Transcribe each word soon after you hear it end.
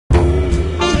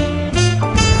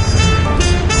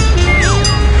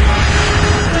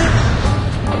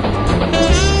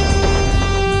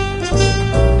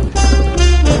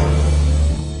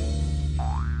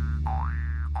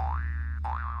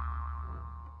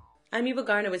I'm Yuba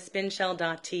Garner with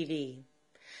Spinshell.tv.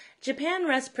 Japan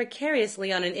rests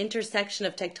precariously on an intersection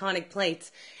of tectonic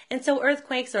plates, and so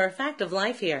earthquakes are a fact of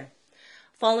life here.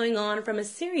 Following on from a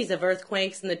series of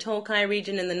earthquakes in the Tokai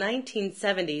region in the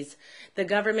 1970s, the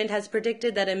government has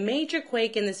predicted that a major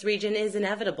quake in this region is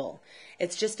inevitable.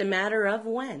 It's just a matter of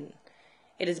when.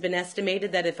 It has been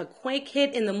estimated that if a quake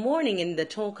hit in the morning in the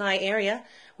Tokai area,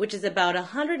 which is about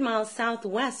 100 miles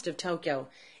southwest of Tokyo,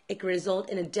 it could result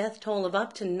in a death toll of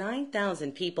up to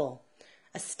 9,000 people.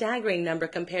 A staggering number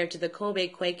compared to the Kobe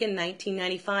quake in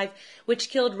 1995, which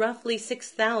killed roughly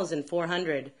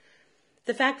 6,400.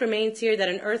 The fact remains here that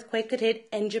an earthquake could hit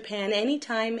in Japan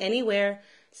anytime, anywhere,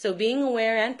 so being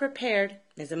aware and prepared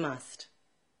is a must.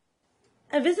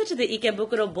 A visit to the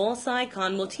Ikebukuro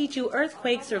Bonsai-kan will teach you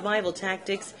earthquake survival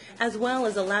tactics as well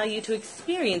as allow you to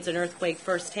experience an earthquake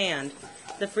firsthand.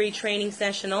 The free training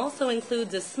session also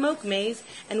includes a smoke maze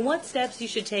and what steps you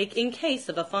should take in case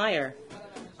of a fire.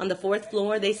 On the fourth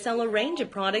floor, they sell a range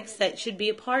of products that should be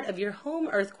a part of your home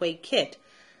earthquake kit.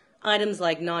 Items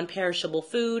like non-perishable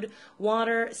food,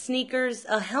 water, sneakers,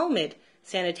 a helmet,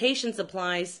 sanitation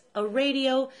supplies, a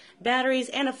radio, batteries,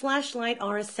 and a flashlight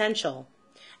are essential.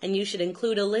 And you should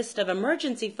include a list of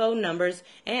emergency phone numbers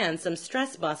and some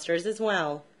stress busters as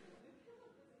well.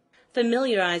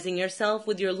 Familiarizing yourself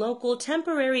with your local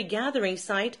temporary gathering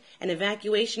site and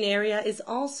evacuation area is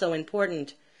also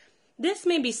important. This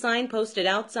may be signposted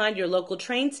outside your local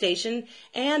train station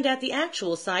and at the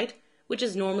actual site, which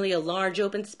is normally a large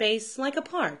open space like a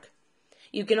park.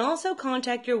 You can also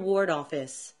contact your ward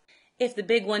office. If the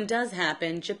big one does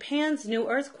happen, Japan's new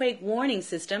earthquake warning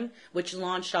system, which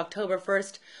launched October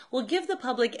 1st, will give the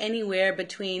public anywhere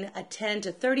between a 10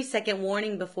 to 30-second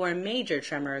warning before a major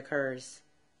tremor occurs.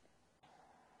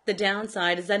 The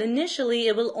downside is that initially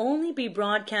it will only be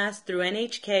broadcast through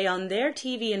NHK on their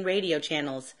TV and radio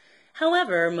channels.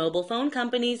 However, mobile phone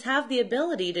companies have the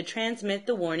ability to transmit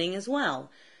the warning as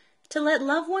well. To let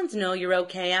loved ones know you're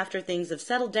okay after things have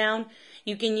settled down,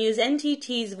 you can use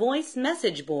NTT's voice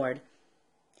message board.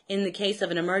 In the case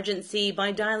of an emergency,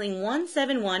 by dialing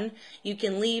 171, you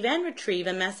can leave and retrieve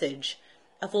a message.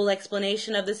 A full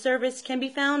explanation of the service can be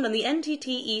found on the NTT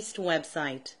East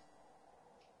website.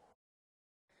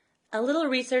 A little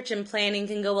research and planning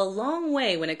can go a long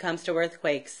way when it comes to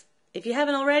earthquakes. If you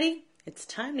haven't already, it's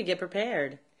time to get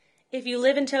prepared. If you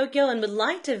live in Tokyo and would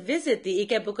like to visit the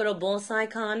Ikebukuro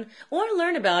Bonsai-kan or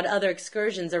learn about other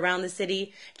excursions around the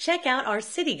city, check out our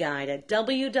city guide at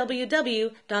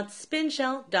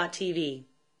www.spinshell.tv.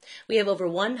 We have over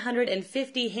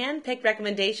 150 hand-picked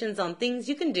recommendations on things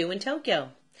you can do in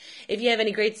Tokyo. If you have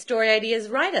any great story ideas,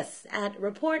 write us at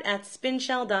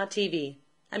report@spinshell.tv.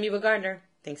 I'm Yuba Gardner.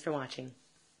 Thanks for watching.